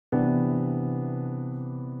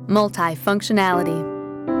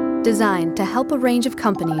Multi-functionality. Designed to help a range of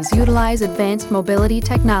companies utilize advanced mobility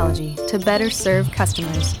technology to better serve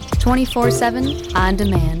customers 24/7 on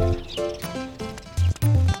demand.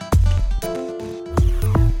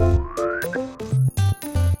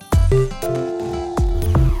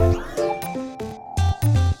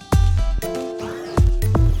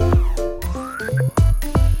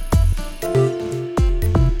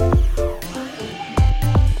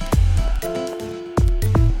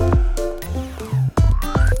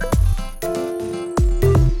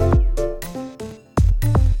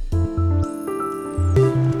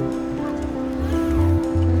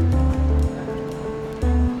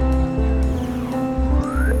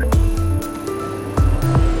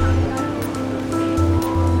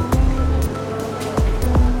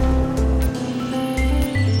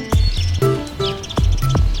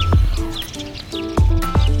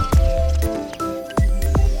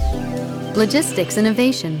 Logistics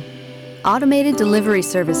innovation. Automated delivery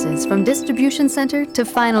services from distribution center to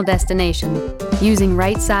final destination, using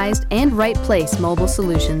right-sized and right-place mobile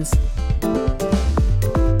solutions.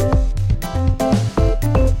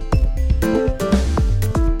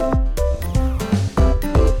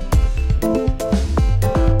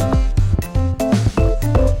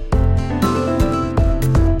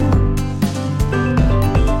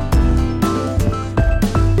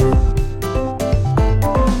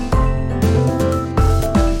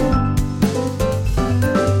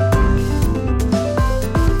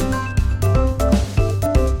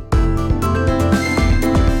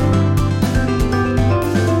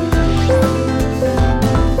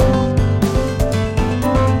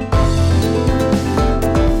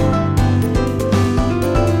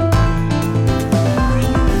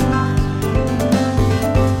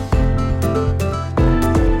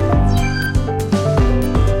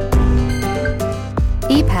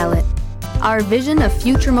 E-Pallet, our vision of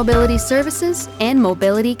future mobility services and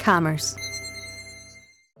mobility commerce.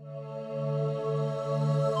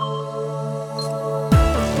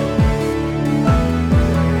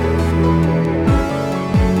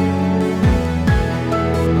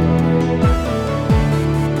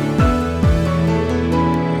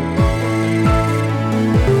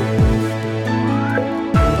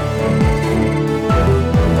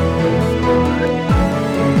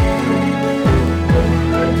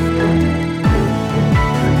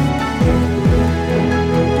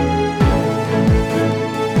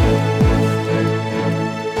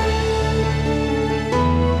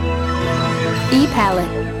 E-Pallet.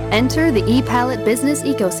 Enter the E-Pallet business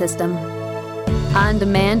ecosystem.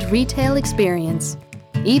 On-demand retail experience.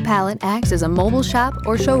 E-Pallet acts as a mobile shop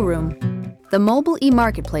or showroom. The mobile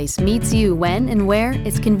e-marketplace meets you when and where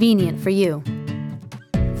it's convenient for you.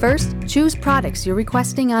 First, choose products you're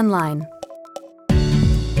requesting online.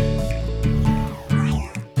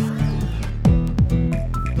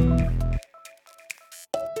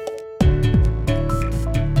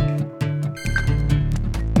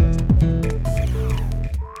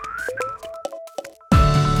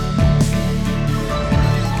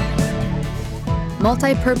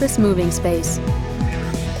 Multi-purpose moving space.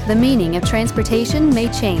 The meaning of transportation may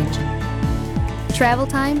change. Travel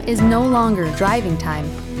time is no longer driving time.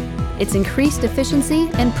 It's increased efficiency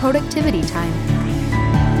and productivity time.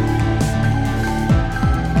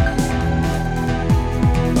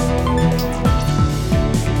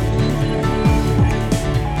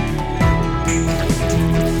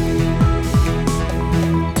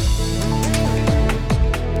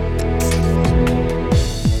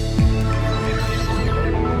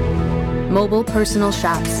 Mobile personal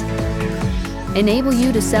shops. Enable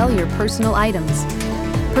you to sell your personal items.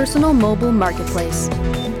 Personal mobile marketplace.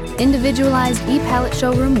 Individualized e-pallet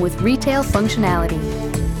showroom with retail functionality.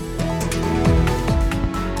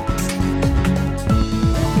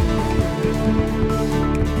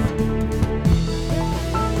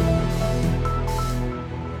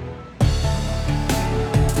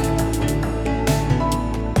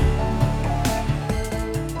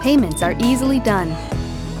 Payments are easily done.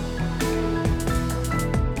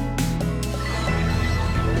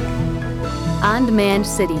 On-demand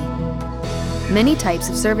city. Many types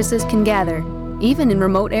of services can gather, even in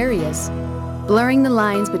remote areas, blurring the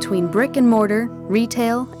lines between brick and mortar,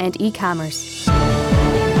 retail, and e-commerce.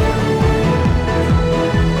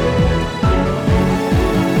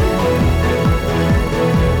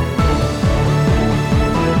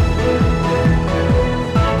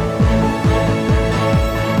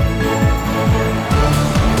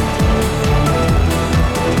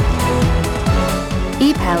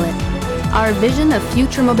 E-Pallet, our vision of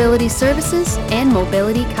future mobility services and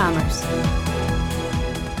mobility commerce.